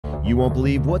You won't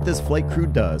believe what this flight crew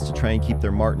does to try and keep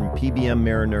their Martin PBM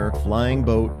Mariner flying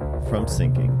boat from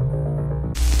sinking.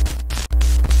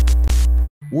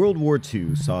 World War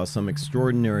II saw some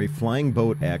extraordinary flying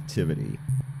boat activity,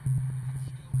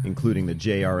 including the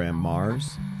JRM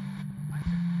Mars,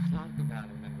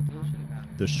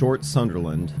 the short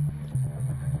Sunderland,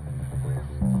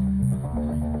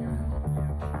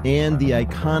 and the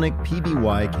iconic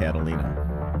PBY Catalina.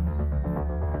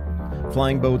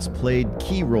 Flying boats played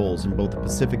key roles in both the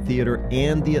Pacific theater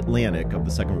and the Atlantic of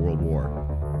the Second World War.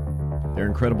 Their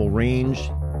incredible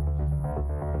range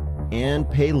and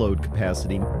payload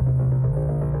capacity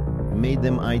made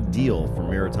them ideal for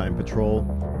maritime patrol,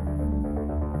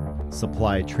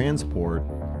 supply transport,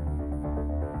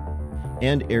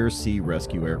 and air-sea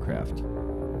rescue aircraft.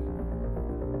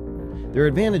 Their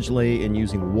advantage lay in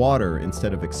using water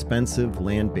instead of expensive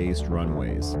land-based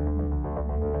runways.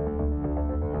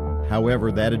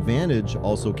 However, that advantage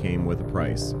also came with a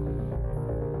price.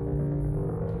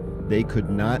 They could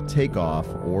not take off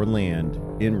or land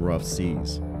in rough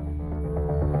seas.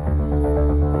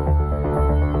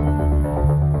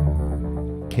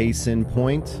 Case in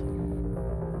point,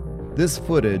 this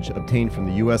footage obtained from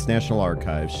the U.S. National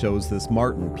Archives shows this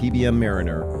Martin PBM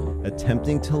Mariner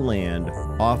attempting to land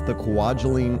off the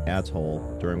Kwajalein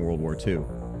Atoll during World War II.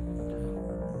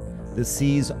 The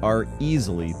seas are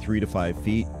easily 3 to 5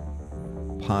 feet,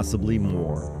 possibly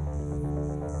more.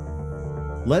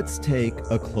 Let's take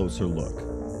a closer look.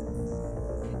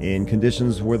 In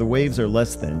conditions where the waves are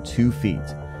less than 2 feet,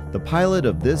 the pilot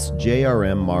of this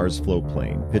JRM Mars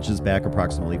floatplane pitches back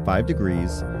approximately 5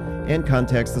 degrees and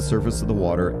contacts the surface of the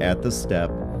water at the step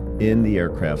in the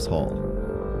aircraft's hull.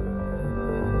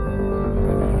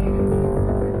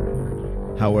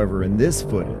 However, in this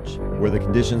footage, where the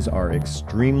conditions are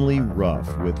extremely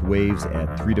rough with waves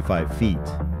at 3 to 5 feet,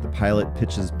 the pilot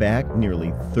pitches back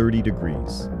nearly 30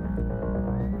 degrees.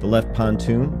 The left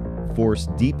pontoon,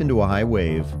 forced deep into a high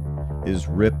wave, is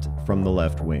ripped from the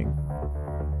left wing.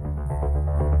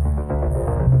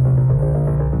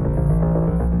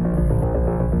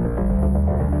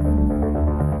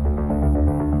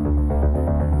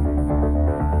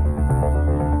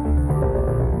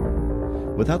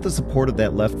 Without the support of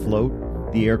that left float,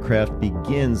 the aircraft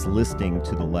begins listing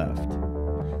to the left.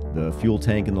 The fuel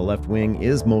tank in the left wing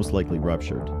is most likely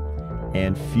ruptured,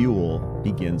 and fuel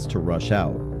begins to rush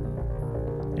out,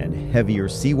 and heavier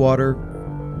seawater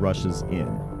rushes in.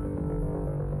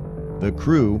 The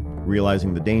crew,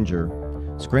 realizing the danger,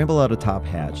 scramble out a top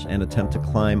hatch and attempt to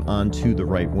climb onto the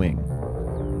right wing,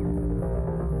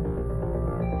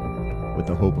 with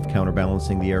the hope of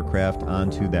counterbalancing the aircraft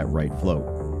onto that right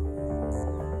float.